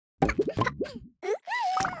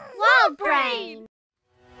WildBrain!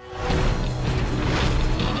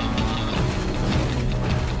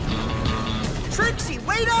 Trixie,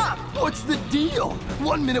 wait up! What's the deal?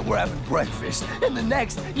 1 minute we're having breakfast, and the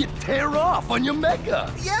next you tear off on your mecha.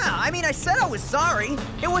 Yeah, I mean, I said I was sorry.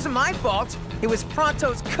 It wasn't my fault. It was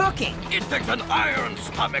Pronto's cooking. It takes an iron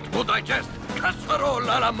stomach to digest casserole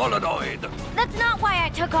a la Molonoid. That's not why I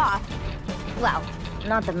took off. Well,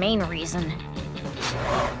 not the main reason.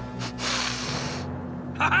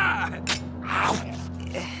 Ha-ha!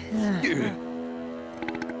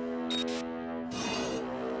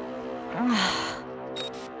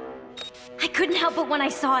 I couldn't help it when I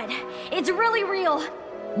saw it. It's really real.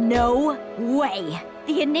 No way.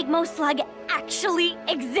 The Enigmo slug actually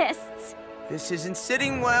exists. This isn't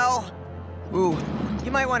sitting well. Ooh,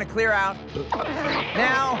 you might want to clear out.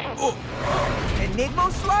 Now.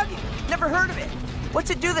 Enigmo slug? Never heard of it. What's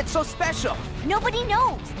it do that's so special? Nobody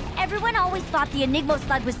knows. Everyone always thought the Enigmo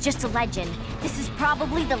slug was just a legend. This is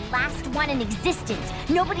probably the last one in existence.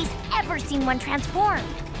 Nobody's ever seen one transformed.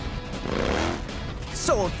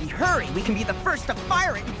 So if we hurry, we can be the first to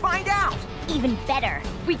fire it and find out. Even better,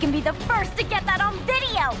 we can be the first to get that on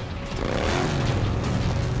video.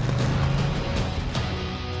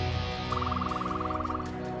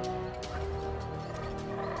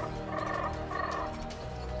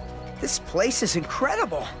 This place is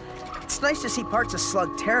incredible. It's nice to see parts of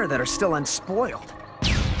Slugterra that are still unspoiled.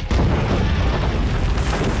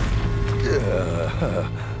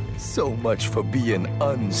 So much for being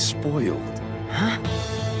unspoiled. Huh?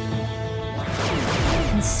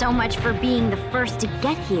 And so much for being the first to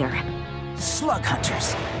get here. Slug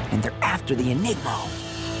hunters, and they're after the Enigmo.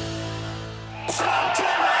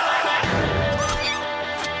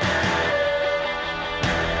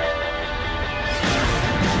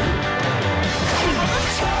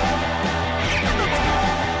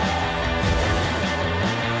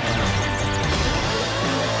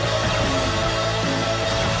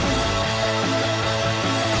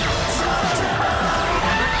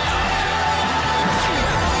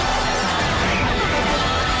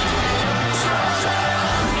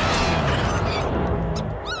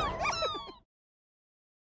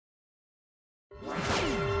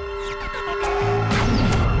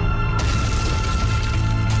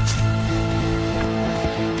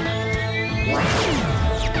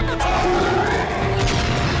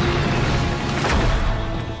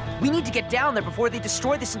 We need to get down there before they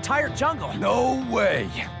destroy this entire jungle. No way.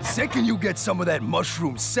 Second you get some of that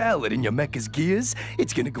mushroom salad in your mecha's gears,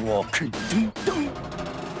 it's gonna go all dum-dum.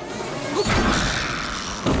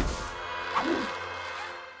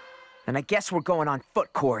 And I guess we're going on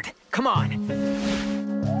foot cord. Come on.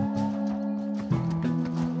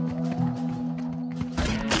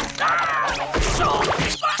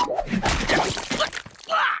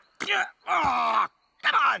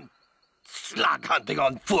 Come on! Slug hunting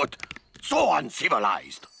on foot. So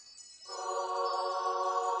uncivilized.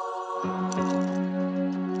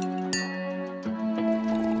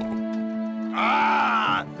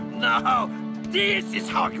 No! This is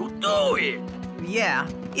how you do it! Yeah,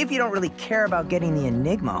 if you don't really care about getting the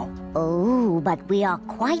Enigmo. Oh, but we are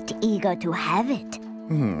quite eager to have it.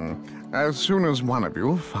 As soon as one of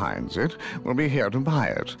you finds it, we'll be here to buy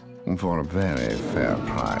it. For a very fair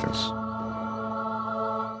price.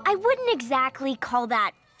 I wouldn't exactly call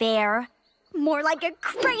that fair. More like a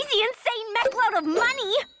crazy, insane meckload of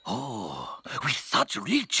money. Oh, with such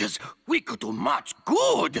riches, we could do much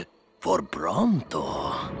good for Pronto.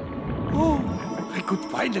 Oh, I could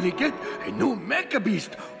finally get a new Mecha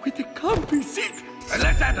Beast with a comfy seat and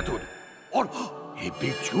less attitude. Or a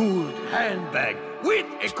bejeweled handbag with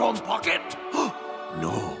a comb pocket.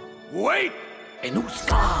 No, wait, a new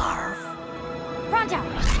scarf. Pronto,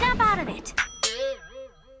 snap out of it.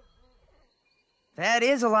 That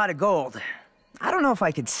is a lot of gold. I don't know if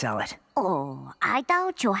I could sell it. Oh, I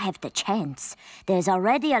doubt you'll have the chance. There's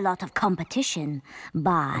already a lot of competition.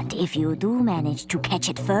 But if you do manage to catch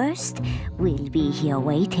it first, we'll be here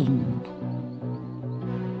waiting.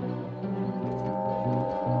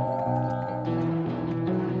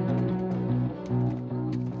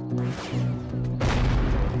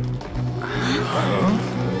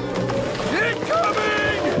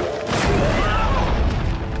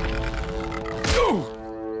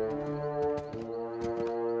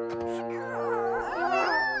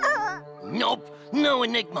 Nope, no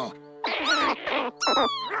Enigmo.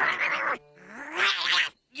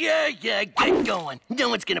 Yeah, get going. No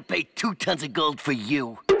one's gonna pay 2 tons of gold for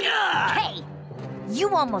you. Hey,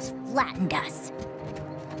 you almost flattened us.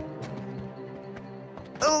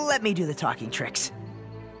 Let me do the talking tricks.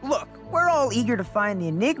 Look, we're all eager to find the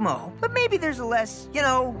Enigmo, but maybe there's a less,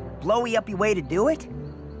 blowy-uppy way to do it.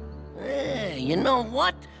 You know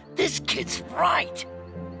what? This kid's right.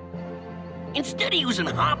 Instead of using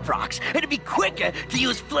hop rocks, it'd be quicker to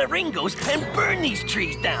use flaringos and burn these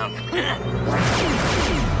trees down.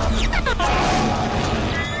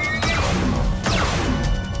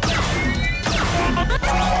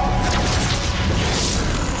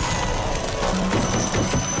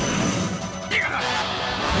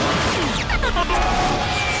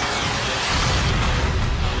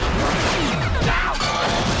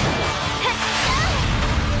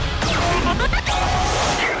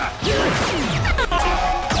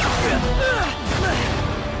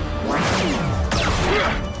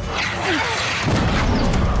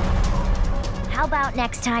 How about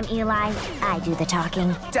next time, Eli? I do the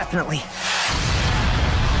talking. Definitely.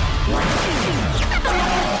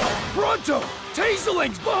 Pronto!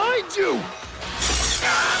 Taserling's behind you!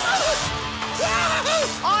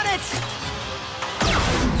 On it!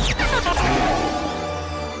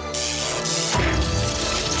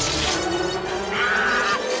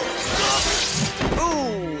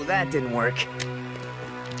 Ooh, that didn't work.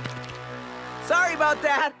 Sorry about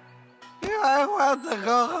that. I want to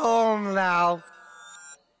go home now.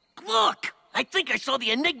 Look! I think I saw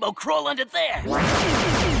the Enigmo crawl under there.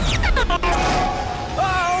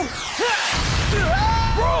 Oh!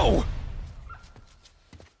 Bro!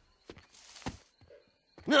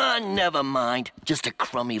 Never mind. Just a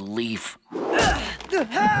crummy leaf.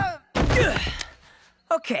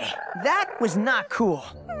 Okay, that was not cool.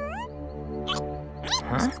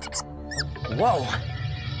 Huh? Whoa.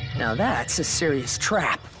 Now that's a serious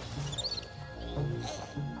trap.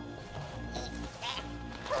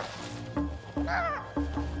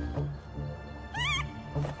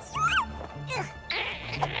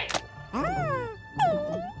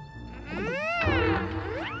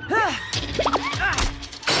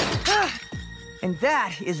 And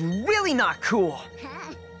that is really not cool.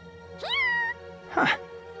 Huh.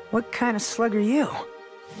 What kind of slug are you?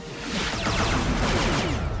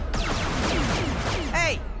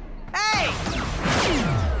 Hey! Hey!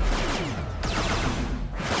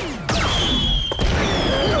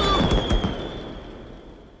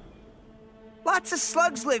 Lots of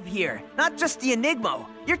slugs live here, not just the Enigmo.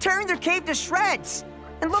 You're tearing their cave to shreds.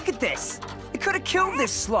 And look at this. It could have killed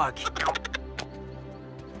this slug.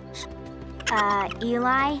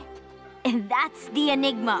 Eli? That's the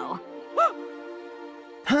Enigmo.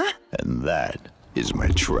 Huh? And that is my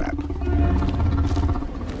trap.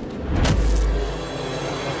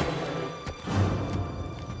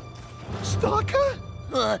 Stalker?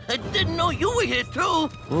 I didn't know you were here, too.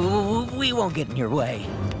 Ooh, we won't get in your way.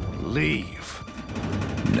 Leave.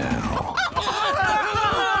 Now.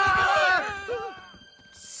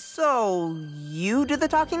 So, you do the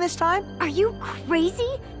talking this time? Are you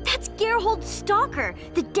crazy? That's Gerholt's stalker,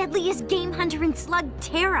 the deadliest game hunter in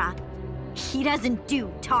Slugterra. He doesn't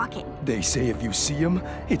do talking. They say if you see him,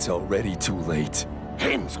 it's already too late.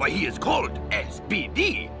 Hence why he is called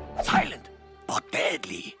SBD. Silent, but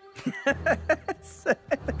deadly.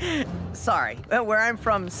 Sorry. Where I'm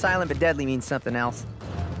from, silent but deadly means something else.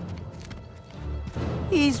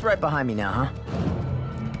 He's right behind me now, huh?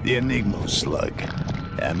 The Enigmo slug.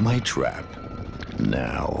 And my trap.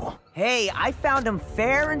 Now. Hey, I found him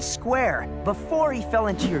fair and square before he fell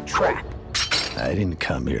into your trap. I didn't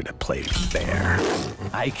come here to play fair.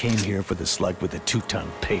 I came here for the slug with the 2-ton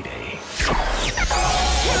payday.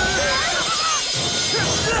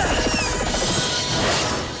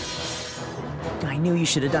 I knew you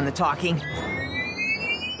should have done the talking.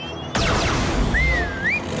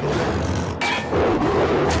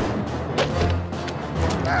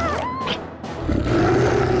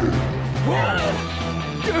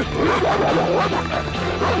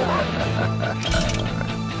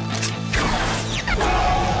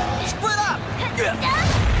 Split up!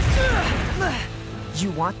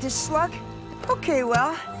 You want this slug? Okay,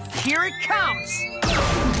 well, here it comes!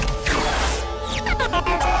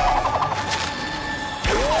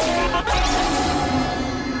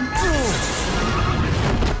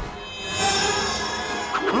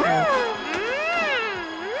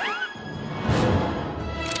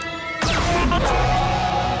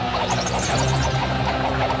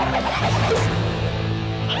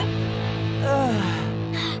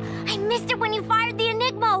 I missed it when you fired the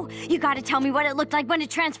Enigmo. You gotta tell me what it looked like when it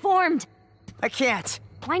transformed. I can't,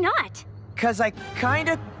 Why not? 'cause I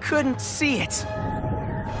kinda couldn't see it.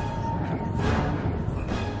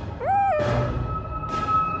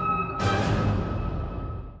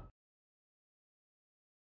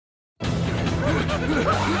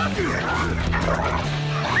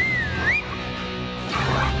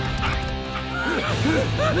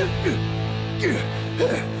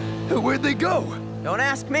 Where'd they go? Don't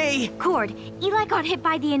ask me. Cord, Eli got hit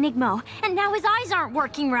by the Enigmo, and now his eyes aren't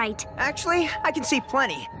working right. Actually, I can see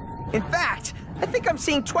plenty. In fact, I think I'm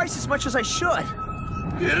seeing twice as much as I should.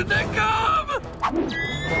 Here they come!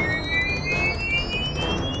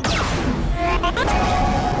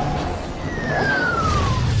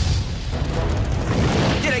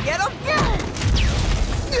 Did I get him?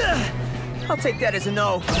 I'll take that as a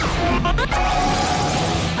no.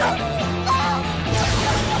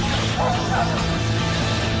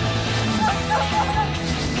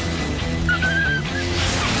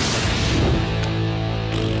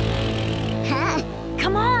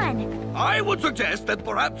 Come on! I would suggest that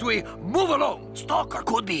perhaps we move along. Stalker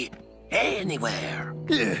could be anywhere.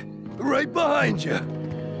 Yeah, right behind you.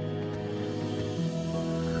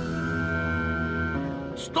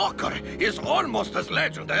 Stalker is almost as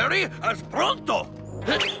legendary as Pronto.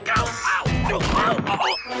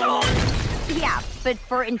 Yeah, but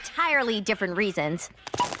for entirely different reasons.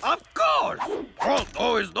 Of course!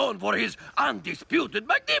 Pronto is known for his undisputed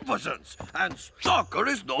magnificence, and Stalker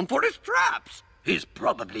is known for his traps. He's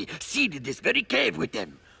probably seeded this very cave with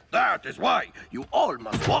them. That is why you all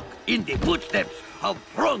must walk in the footsteps of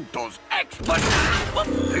Pronto's expert.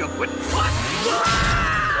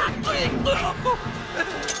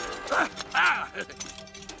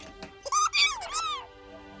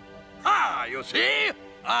 You see?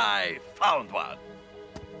 I found one.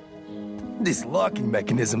 This locking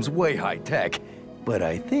mechanism's way high-tech, but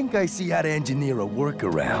I think I see how to engineer a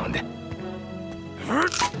workaround.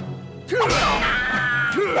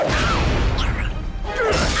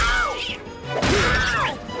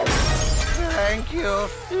 Thank you.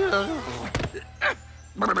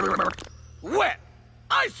 Well,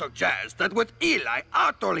 I suggest that with Eli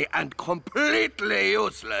utterly and completely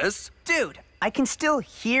useless... Dude, I can still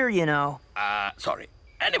hear, you know. Sorry.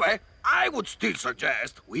 Anyway, I would still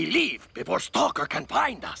suggest we leave before Stalker can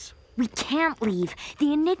find us. We can't leave.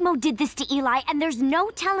 The Enigmo did this to Eli, and there's no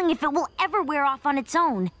telling if it will ever wear off on its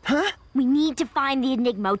own. Huh? We need to find the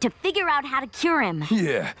Enigmo to figure out how to cure him.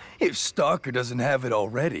 Yeah, if Stalker doesn't have it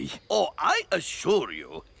already. Oh, I assure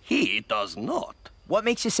you, he does not. What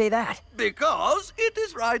makes you say that? Because it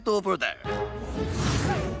is right over there.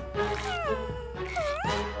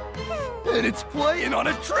 And it's playing on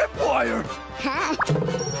a tripwire!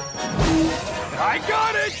 I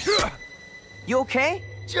got it! You okay?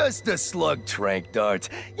 Just a slug trank dart.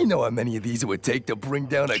 You know how many of these it would take to bring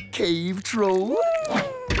down a cave troll?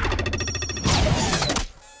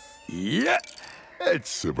 Yeah,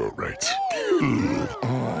 That's about right.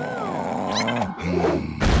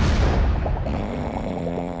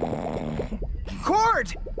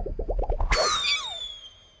 Cord!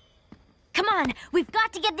 Come on, we've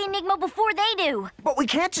got to get the Enigmo before they do. But we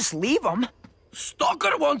can't just leave them.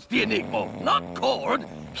 Stalker wants the Enigma, not Cord.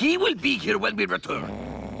 He will be here when we return.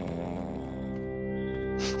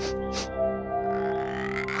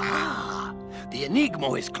 The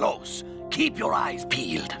Enigma is close. Keep your eyes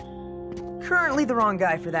peeled. Currently the wrong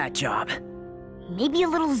guy for that job. Maybe a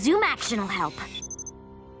little zoom action will help.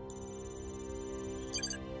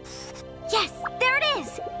 Yes, there it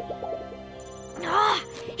is! Ugh,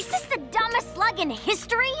 is this the dumbest slug in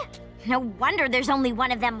history? No wonder there's only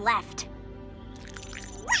one of them left.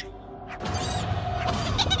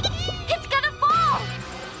 It's gonna fall!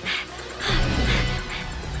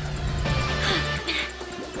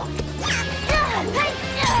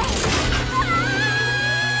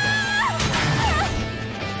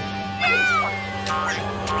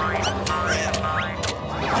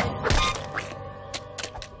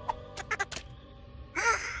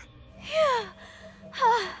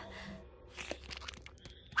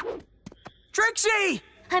 Trixie!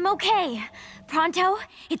 I'm okay. Pronto,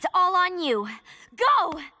 it's all on you.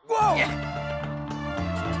 Go! Whoa!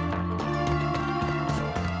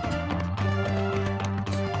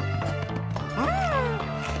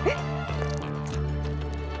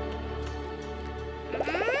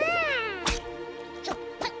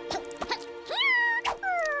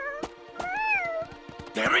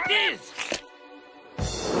 There it is!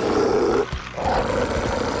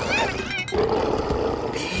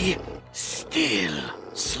 Be still.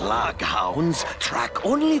 Slug hounds track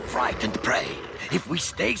only frightened prey. If we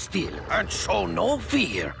stay still and show no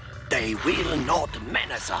fear, they will not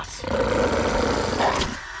menace us.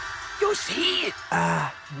 You see?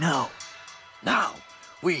 No. Now,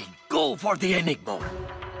 we go for the Enigma.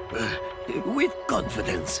 With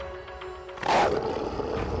confidence.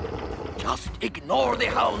 Just ignore the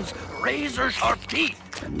hound's razor-sharp teeth,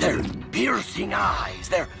 their piercing eyes,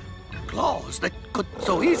 their claws that could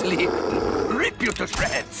so easily rip you to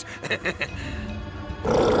shreds.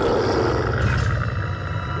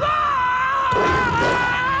 Ah!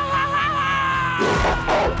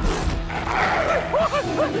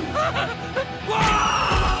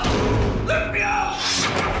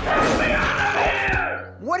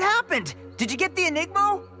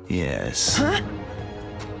 Yes. Huh?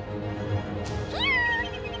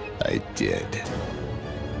 I did.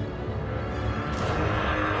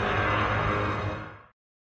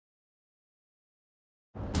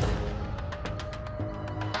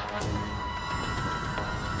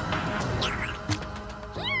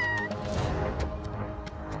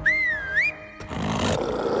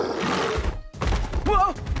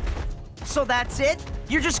 Whoa! So that's it?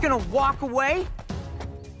 You're just gonna walk away?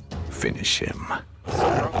 Finish him.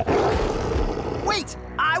 Wait!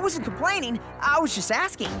 I wasn't complaining. I was just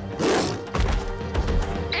asking.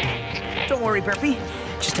 Don't worry, Burpee.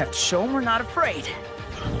 Just have to show him we're not afraid.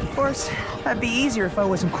 Of course, that'd be easier if I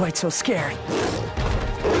wasn't quite so scared.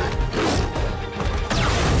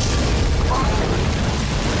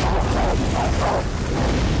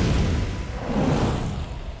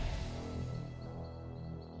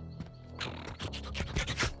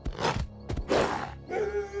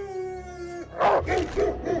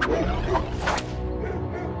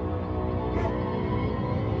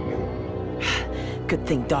 Good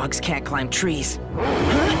thing dogs can't climb trees.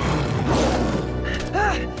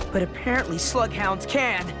 But apparently slughounds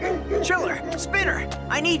can. Chiller, Spinner,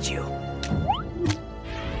 I need you.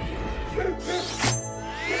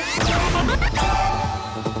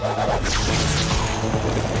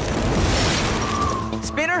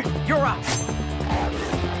 Spinner, you're up.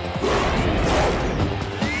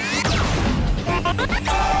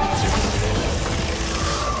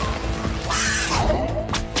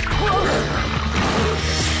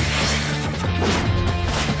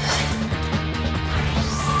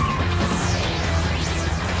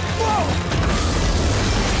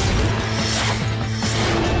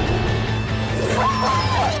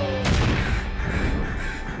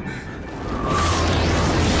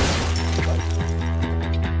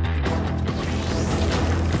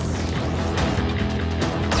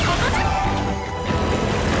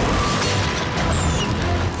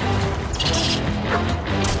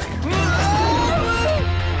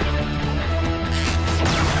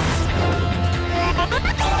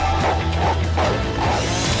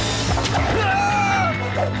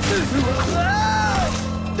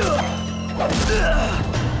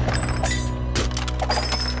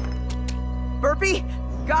 Burpee?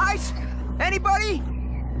 Guys? Anybody?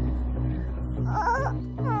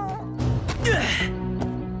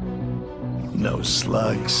 No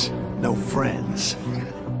slugs, no friends.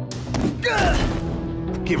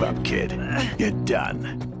 Give up, kid. You're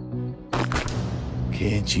done.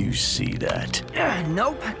 Can't you see that?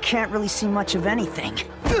 Nope, can't really see much of anything.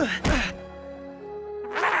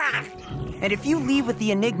 And if you leave with the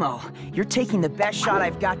Enigmo, you're taking the best shot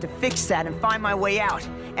I've got to fix that and find my way out,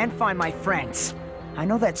 and find my friends. I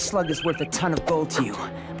know that slug is worth a ton of gold to you,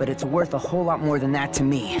 but it's worth a whole lot more than that to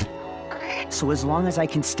me. So as long as I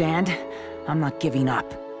can stand, I'm not giving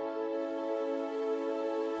up.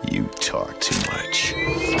 You talk too much.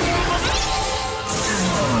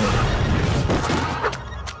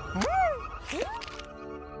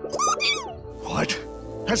 What?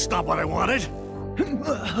 That's not what I wanted.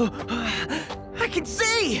 I can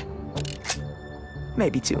see!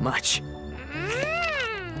 Maybe too much.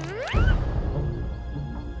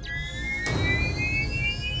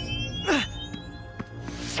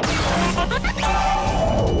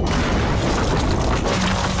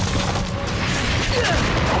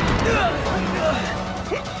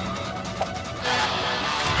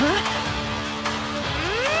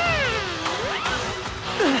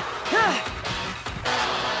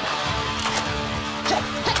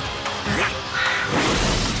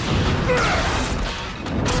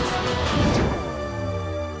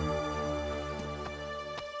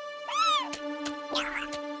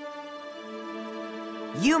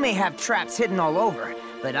 You may have traps hidden all over,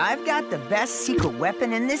 but I've got the best secret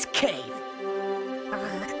weapon in this cave.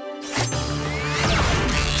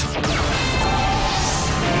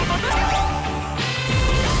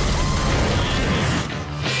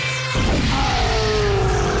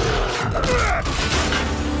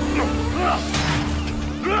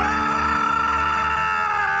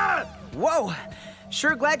 Whoa!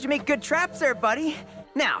 Sure glad you make good traps there, buddy.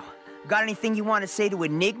 Now, got anything you want to say to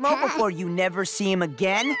Enigmo before you never see him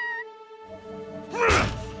again?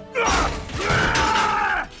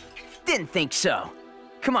 Didn't think so.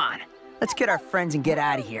 Come on, let's get our friends and get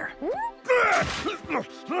out of here.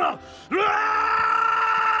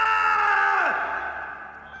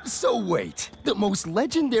 So wait, the most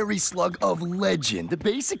legendary slug of legend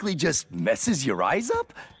basically just messes your eyes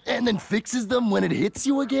up and then fixes them when it hits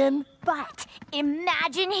you again? But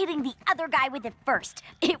imagine hitting the other guy with it first.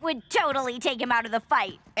 It would totally take him out of the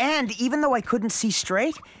fight. And even though I couldn't see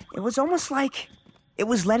straight, it was almost like It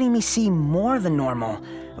was letting me see more than normal,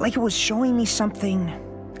 like it was showing me something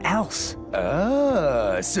else.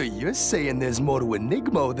 Ah, so you're saying there's more to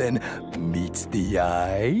Enigmo than meets the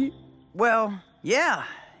eye? Well, yeah.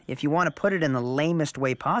 If you want to put it in the lamest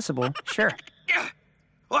way possible, sure.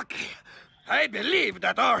 Okay, I believe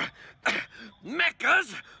that our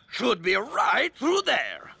mechas should be right through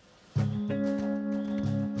there.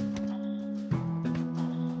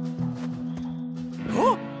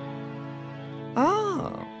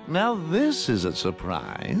 Oh, now this is a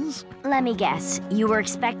surprise. Let me guess, you were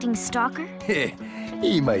expecting Stalker?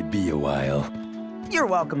 He might be a while. You're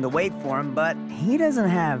welcome to wait for him, but he doesn't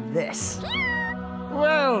have this.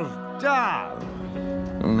 Well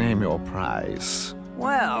done. Name your price.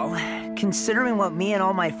 Well, considering what me and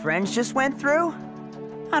all my friends just went through,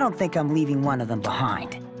 I don't think I'm leaving one of them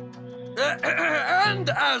behind. And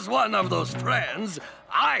as one of those friends,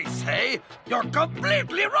 I say you're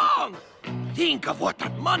completely wrong. Think of what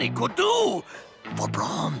that money could do for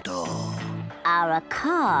Pronto. Or a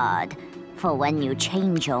card for when you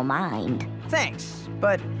change your mind. Thanks,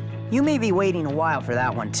 but you may be waiting a while for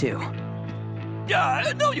that one too.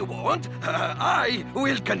 No, you won't. I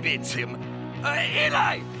will convince him.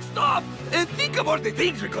 Eli, stop! Think of all the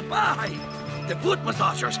things we could buy. The foot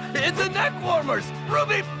massagers, the neck warmers,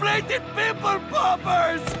 ruby-plated pimple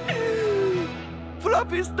poppers,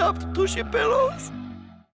 floppy stuffed tushy pillows.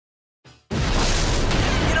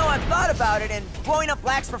 You know, I've thought about it, and blowing up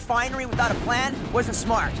Blakk's refinery without a plan wasn't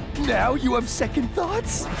smart. Now you have second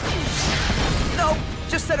thoughts? Nope,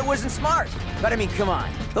 just said it wasn't smart. But I mean, come on.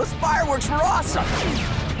 Those fireworks were awesome.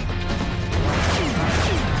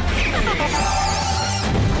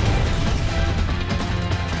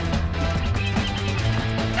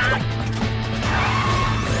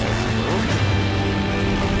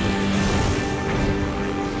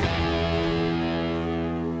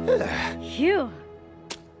 Phew.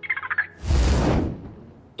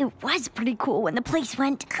 It was pretty cool when the place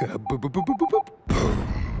went.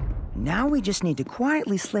 Now we just need to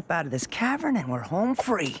quietly slip out of this cavern and we're home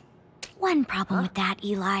free. One problem with that,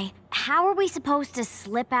 Eli. How are we supposed to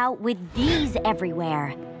slip out with these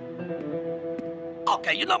everywhere?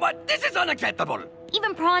 Okay, you know what? This is unacceptable.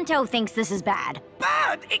 Even Pronto thinks this is bad.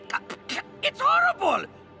 Bad! It's horrible!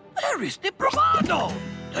 Where is the bravado?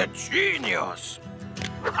 The genius!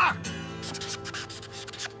 Ah.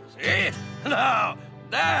 See? Now,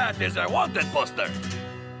 that is a wanted poster.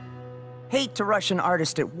 Hate to rush an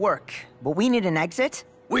artist at work, but we need an exit?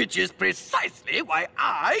 Which is precisely why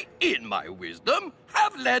I, in my wisdom,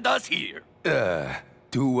 have led us here.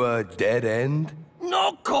 To a dead end?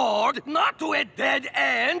 No cord, not to a dead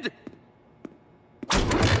end. To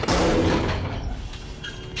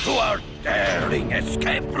our daring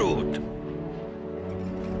escape route.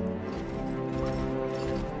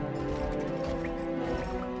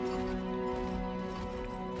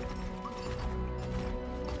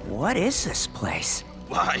 What is this place?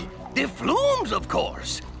 Why, the flumes, of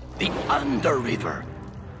course. The Underriver.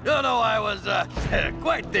 You know, I was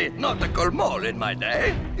quite the nautical mole in my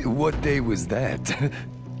day. What day was that?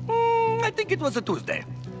 I think it was a Tuesday.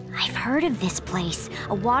 I've heard of this place,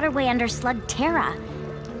 a waterway under Slugterra.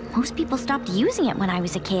 Most people stopped using it when I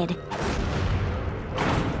was a kid.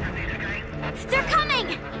 They're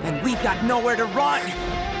coming! And we've got nowhere to run!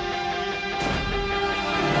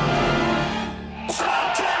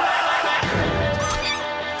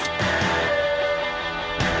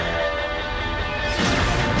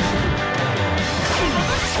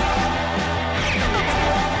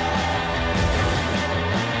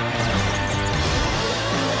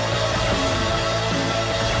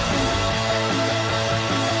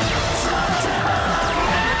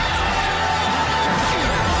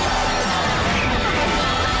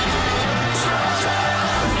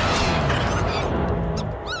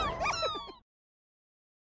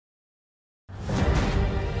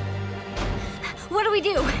 What do we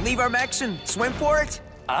do? Leave our mechs and swim for it?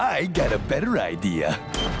 I got a better idea.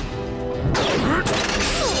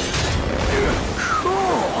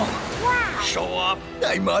 Cool! Wow! Show off.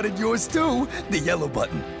 I modded yours too. The yellow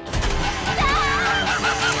button.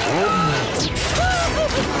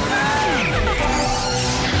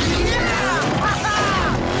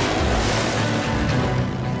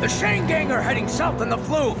 The Shane gang are heading south on the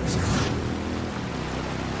flumes.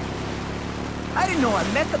 I didn't know a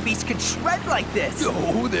mecha beast could shred like this.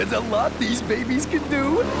 Oh, there's a lot these babies can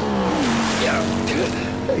do.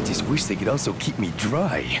 I just wish they could also keep me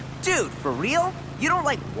dry. Dude, for real? You don't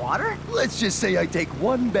like water? Let's just say I take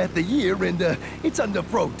one bath a year and it's under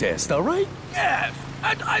protest, all right? Yes,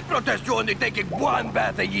 and I protest you only taking one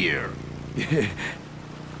bath a year.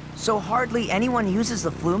 So hardly anyone uses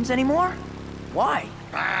the flumes anymore? Why?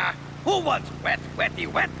 Who wants wetty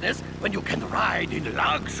wetness when you can ride in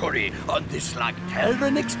luxury on the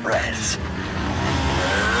Slugterra Express?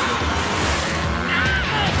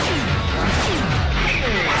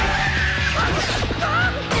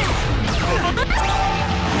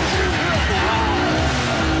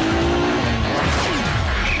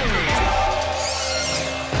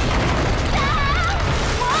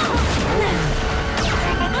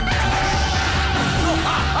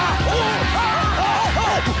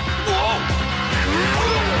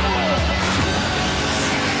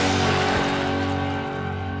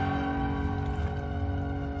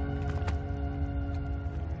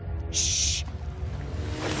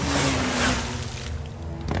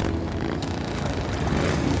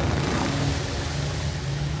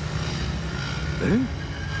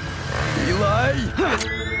 Eli?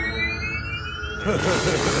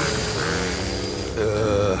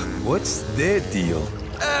 What's their deal?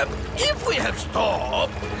 If we have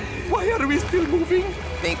stopped, why are we still moving?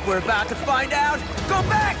 Think we're about to find out? Go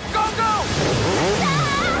back! Go, go!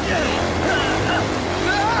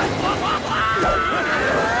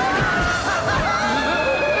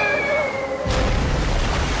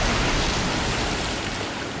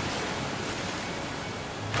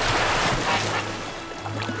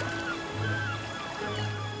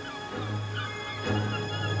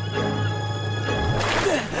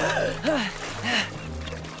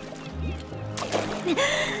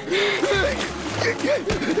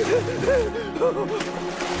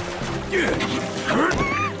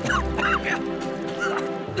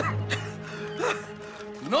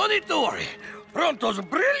 No need to worry. Pronto's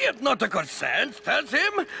brilliant nautical sense tells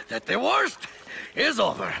him that the worst is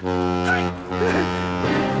over.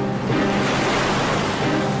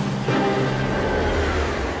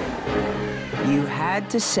 You had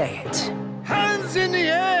to say it. Hands in the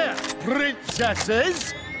air,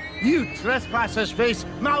 princesses! You trespassers face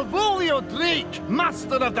Malvolio Drake,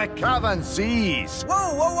 master of the cavern seas!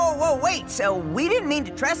 Whoa, wait! So we didn't mean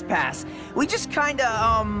to trespass. We just kinda,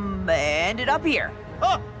 ended up here.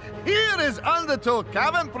 Oh, here is Undertow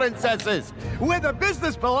Cavern, princesses, where the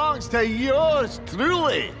business belongs to yours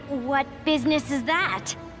truly. What business is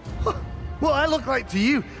that? What I look like to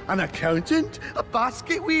you? An accountant? A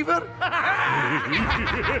basket weaver?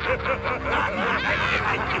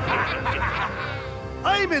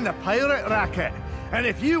 I'm in the pirate racket, and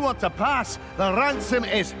if you want to pass, the ransom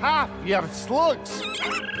is half your slugs.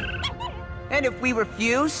 And if we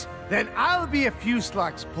refuse? Then I'll be a few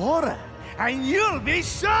slugs poorer, and you'll be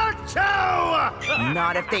Slugterra!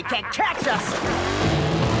 Not if they can't catch us!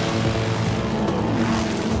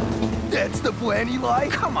 That's the plan, Eli?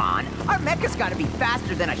 Come on! Our mecha's gotta be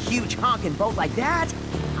faster than a huge honking boat like that!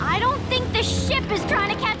 I don't think the ship is trying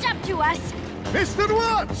to catch up to us. Mr.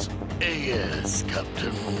 Watts! Yes,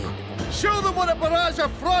 Captain. Show them what a barrage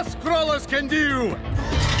of frost crawlers can do!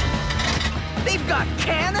 They've got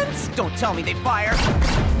cannons? Don't tell me they fire!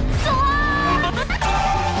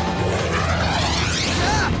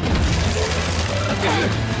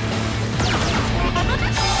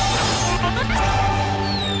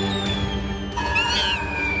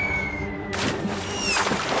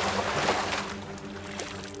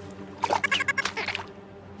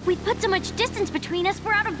 We put so much distance between us,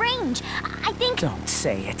 we're out of range. I think... Don't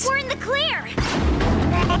say it. We're in the clear!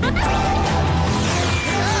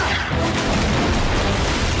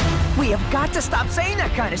 We have got to stop saying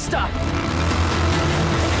that kind of stuff!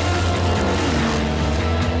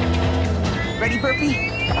 Ready, Burpee?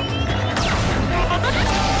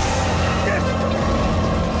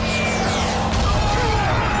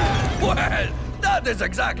 Well, that is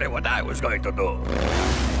exactly what I was going to do.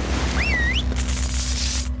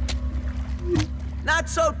 Not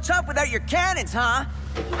so tough without your cannons, huh?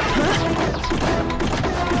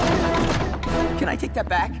 Can I take that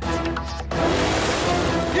back?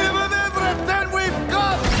 Give them everything we've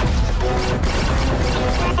got!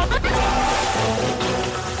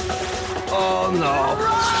 Oh, no.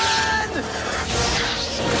 Run!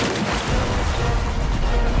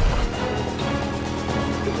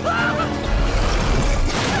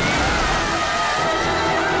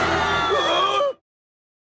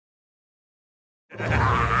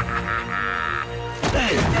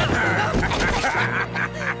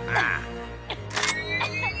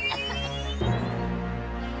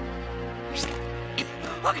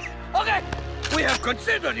 Okay. We have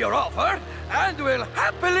considered your offer, and will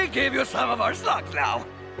happily give you some of our slugs now.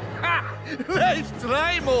 Ha! Nice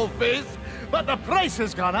try, Moleface, but the price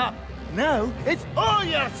has gone up. Now it's all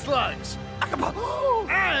your slugs.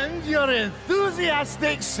 And your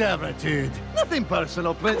enthusiastic servitude. Nothing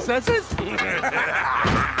personal, princesses.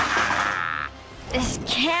 This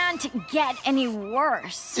can't get any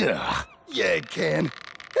worse. Ugh, yeah, it can.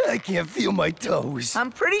 I can't feel my toes.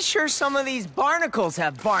 I'm pretty sure some of these barnacles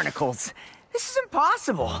have barnacles. This is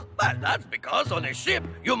impossible. Well, that's because on a ship,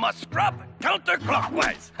 you must scrub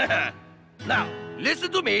counterclockwise. Now,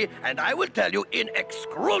 listen to me, and I will tell you in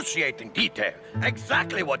excruciating detail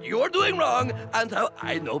exactly what you're doing wrong and how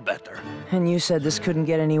I know better. And you said this couldn't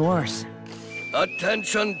get any worse.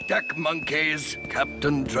 Attention, deck monkeys.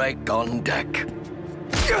 Captain Drake on deck.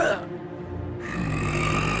 Ugh.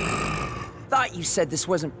 Thought you said this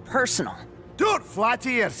wasn't personal. Don't flatter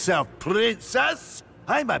yourself, princess.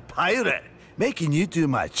 I'm a pirate. Making you do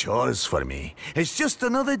my chores for me. It's just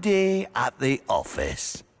another day at the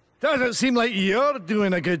office. Doesn't seem like you're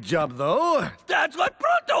doing a good job, though. That's what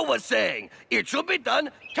Pronto was saying. It should be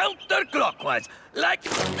done counterclockwise, like...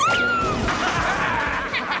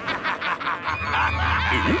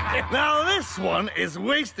 Now this one is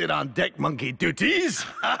wasted on deck monkey duties.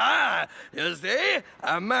 You see?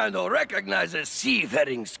 A man who recognizes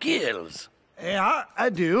seafaring skills. Yeah, I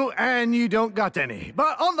do, and you don't got any.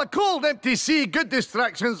 But on the cold, empty sea, good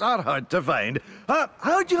distractions are hard to find.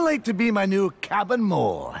 How'd you like to be my new cabin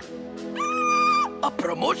mole? A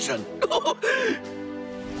promotion?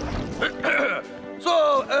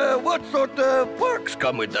 So, what sort of perks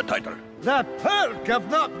come with the title? The perk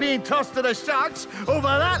of not being tossed to the sharks over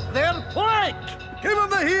that there plank! Give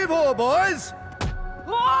them the heave-ho, boys!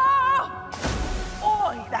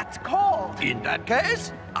 Oi, that's cold. In that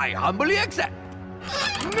case, I humbly accept.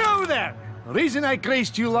 Now then, reason I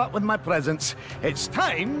graced you lot with my presence, it's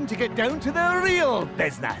time to get down to the real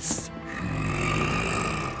business.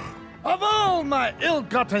 Of all my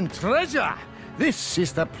ill-gotten treasure, this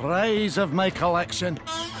is the prize of my collection.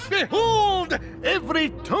 Behold, every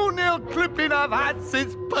toenail clipping I've had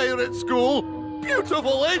since pirate school.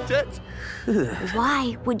 Beautiful, ain't it?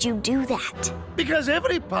 Why would you do that? Because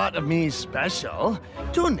every part of me is special.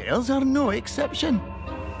 Toenails are no exception.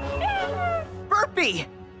 Burpee!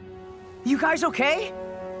 You guys okay?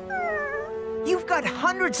 You've got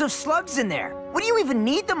hundreds of slugs in there. What do you even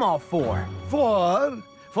need them all for?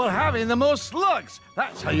 For having the most slugs.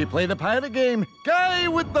 That's how you play the pirate game. Guy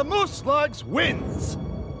with the most slugs wins.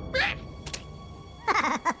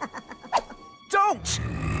 Don't!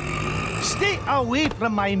 Stay away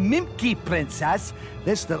from my Mimkey, princess.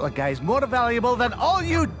 This little guy's more valuable than all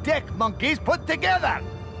you deck monkeys put together.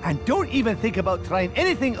 And don't even think about trying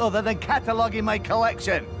anything other than cataloging my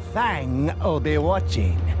collection. Fang will be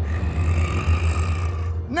watching.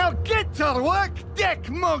 Now get to work, deck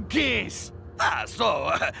monkeys!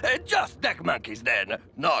 Just deck monkeys then,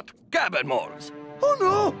 not cabin moles. Oh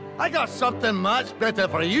no! I got something much better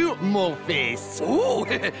for you, mole face. Ooh,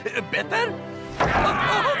 better?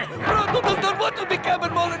 Pronto does not want to be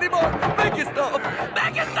cabin mole anymore. Make it stop!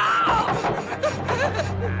 Make it stop!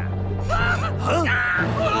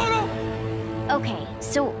 Okay,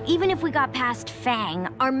 so even if we got past Fang,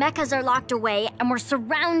 our mechas are locked away and we're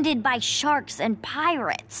surrounded by sharks and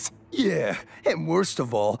pirates. Yeah, and worst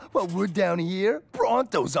of all, while we're down here,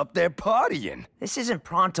 Pronto's up there partying. This isn't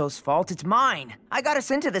Pronto's fault, it's mine. I got us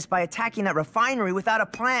into this by attacking that refinery without a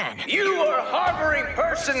plan. You are harboring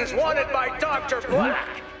persons wanted by Dr. Blakk.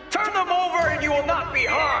 Turn them over and you will not be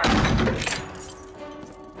harmed.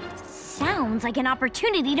 Sounds like an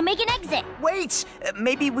opportunity to make an exit. Wait,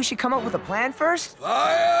 maybe we should come up with a plan first?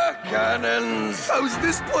 Fire cannons! How's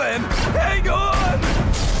this plan? Hang on!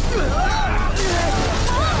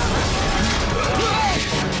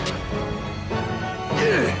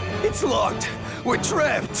 It's locked. We're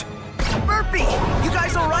trapped. Burpee! You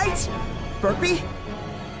guys all right? Burpee?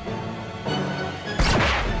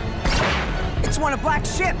 It's one of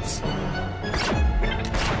Black's ships.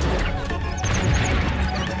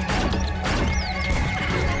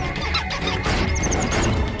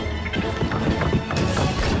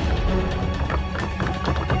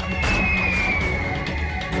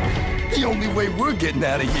 The only way we're getting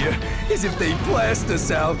out of here is if they blast us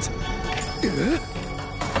out.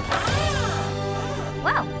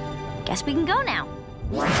 Well, guess we can go now.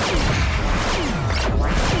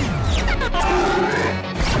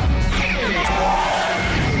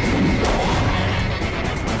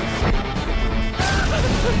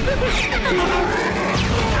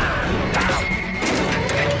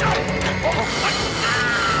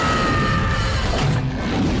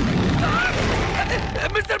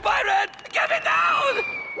 Mr. Pirate, get me down!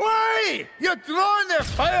 Why? You're drawing the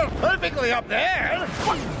fire perfectly up there.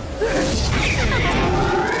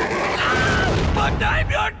 But I'm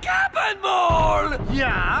your cabin mole!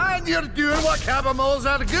 Yeah, and you're doing what cabin moles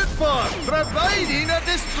are good for, providing a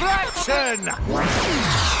distraction.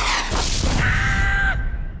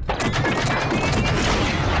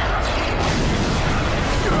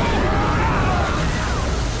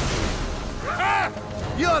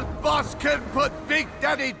 Your boss can put Big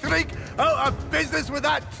Daddy Drink out of business with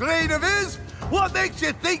that train of his? What makes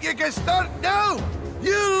you think you can start now?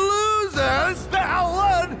 You losers better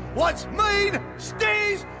learn what's mine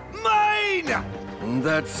stays mine!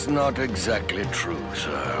 That's not exactly true,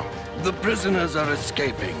 sir. The prisoners are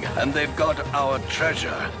escaping, and they've got our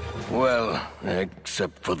treasure. Well,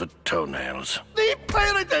 except for the toenails. They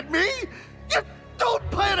pirated me? You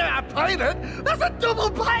don't pirate a pirate! That's a double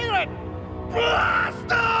pirate! Blast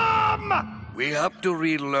them! We have to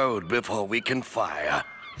reload before we can fire.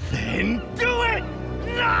 Then do it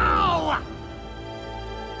now!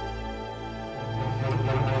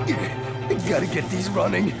 You gotta get these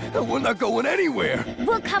running. We're not going anywhere.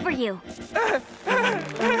 We'll cover you.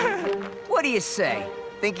 What do you say?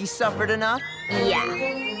 Think he suffered enough? Yeah.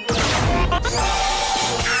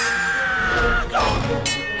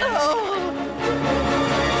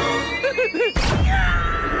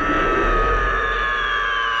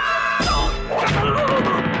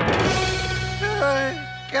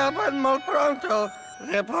 Capan mal pronto.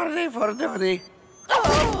 Reporti for duty.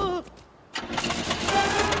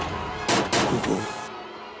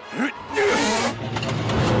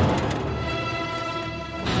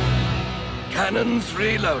 Cannons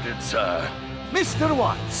reloaded, sir. Mr.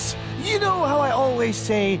 Watts, you know how I always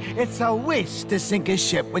say it's a waste to sink a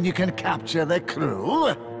ship when you can capture the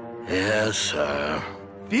crew? Yes, sir.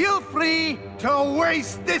 Feel free to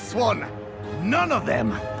waste this one. None of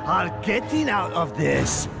them are getting out of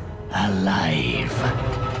this alive.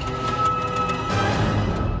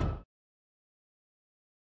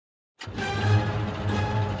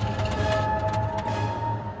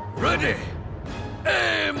 Ready,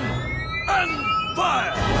 aim, and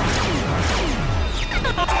fire!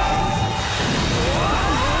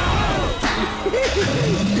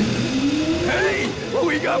 Hey,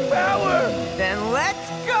 we got power! Then let's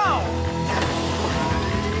go!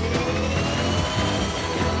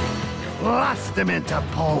 Blast them into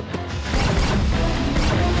pulp.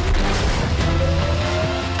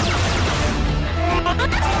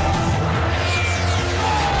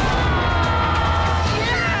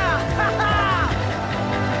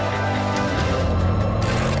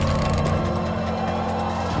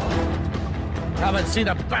 Haven't seen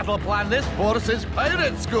a battle plan this poor since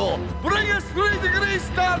pirate school. Bring us 3 degrees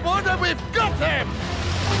starboard and we've got him!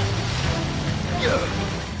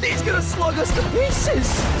 He's gonna slug us to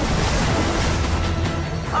pieces!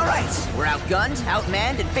 All right, we're outgunned,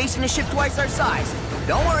 outmanned, and facing a ship twice our size.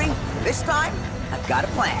 Don't worry, this time, I've got a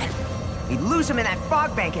plan. We lose him in that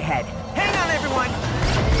fog bank ahead. Hang on, everyone!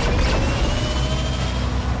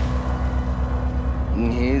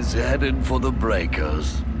 He's headed for the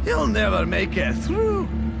breakers. He'll never make it through.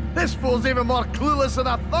 This fool's even more clueless than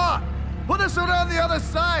I thought. Put us around the other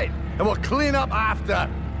side, and we'll clean up after.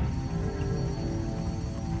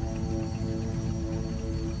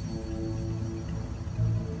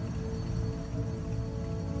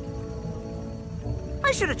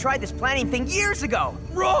 I should have tried this planning thing years ago.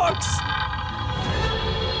 Rocks!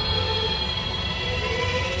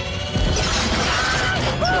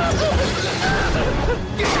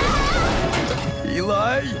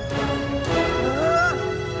 Eli?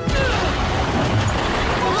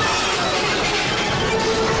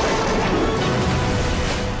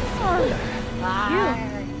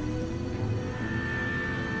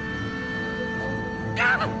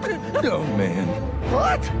 Oh, man.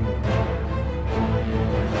 What?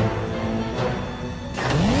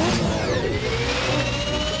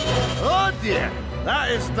 Oh, dear.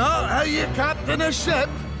 That is not how you captain a ship.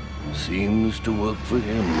 Seems to work for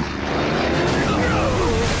him.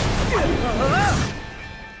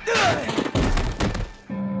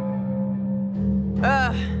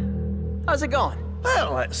 How's it going?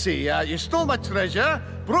 Well, let's see. You stole my treasure,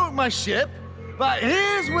 broke my ship, but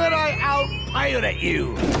here's where I out-pirate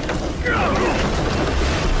you.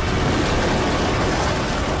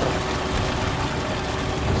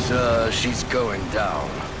 Sir, she's going down.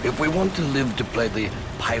 If we want to live to play the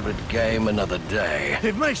pirate game another day...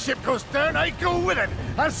 If my ship goes down, I go with it,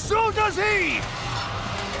 and so does he!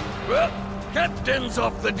 Well, captain's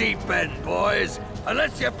off the deep end, boys.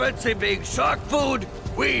 Unless you fancy being shark food,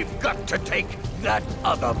 we've got to take that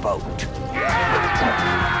other boat.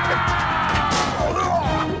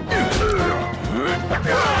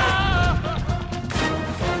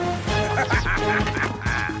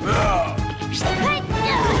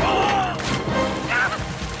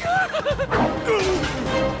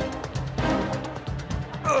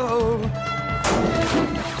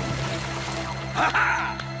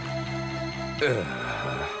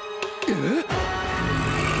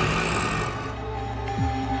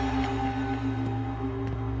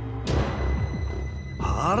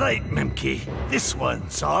 All right, Mimkey. This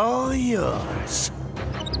one's all yours.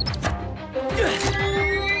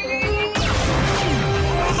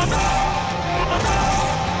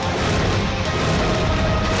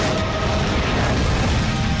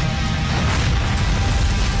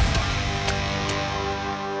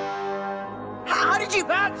 How did you...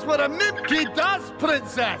 That's what a Mimkey does,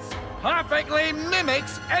 Princess! Perfectly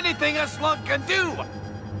mimics anything a slug can do!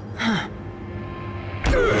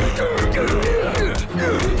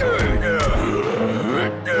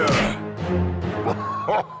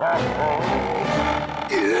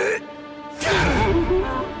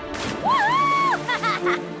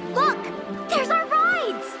 Look! There's our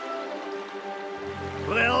rides!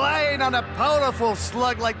 Relying on a powerful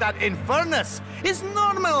slug like that in Furnace is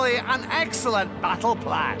normally an excellent battle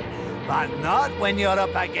plan, but not when you're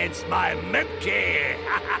up against my Mimkey!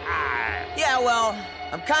 Yeah, well,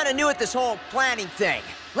 I'm kind of new at this whole planning thing.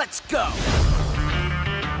 Let's go.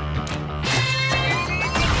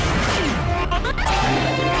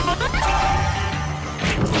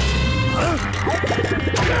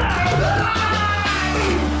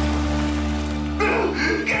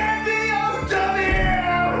 Get me out of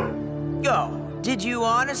here! Go. Did you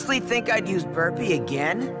honestly think I'd use Burpee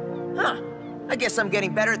again? Huh. I guess I'm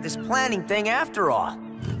getting better at this planning thing after all.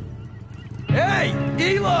 Hey,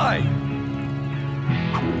 Eli!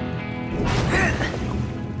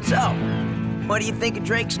 So, what do you think of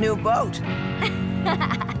Drake's new boat?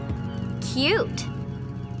 Cute.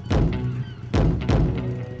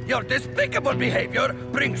 Your despicable behavior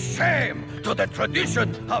brings shame to the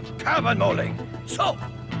tradition of cavern mauling. So,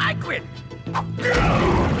 I quit.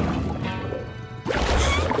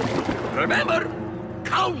 Remember,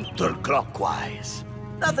 counterclockwise.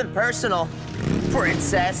 Nothing personal,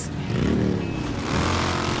 Princess.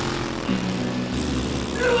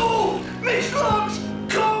 No! Me slugs!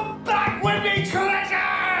 Come back with me,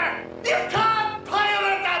 treasure! You can't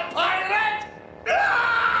pirate a pirate!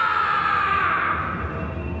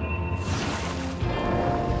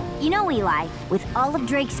 You know, Eli, with all of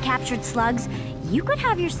Drake's captured slugs, you could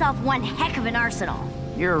have yourself one heck of an arsenal.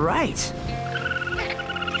 You're right.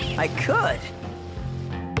 I could.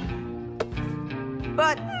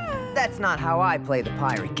 But that's not how I play the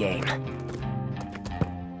pirate game.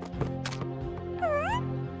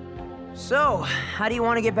 So, how do you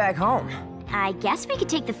want to get back home? I guess we could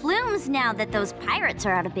take the flumes now that those pirates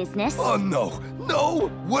are out of business. Oh, no. No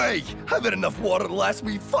way. I've had enough water to last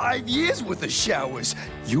me 5 years with the showers.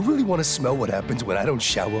 You really want to smell what happens when I don't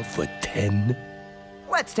shower for 10?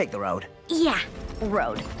 Let's take the road. Yeah,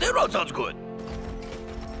 road. The road sounds good.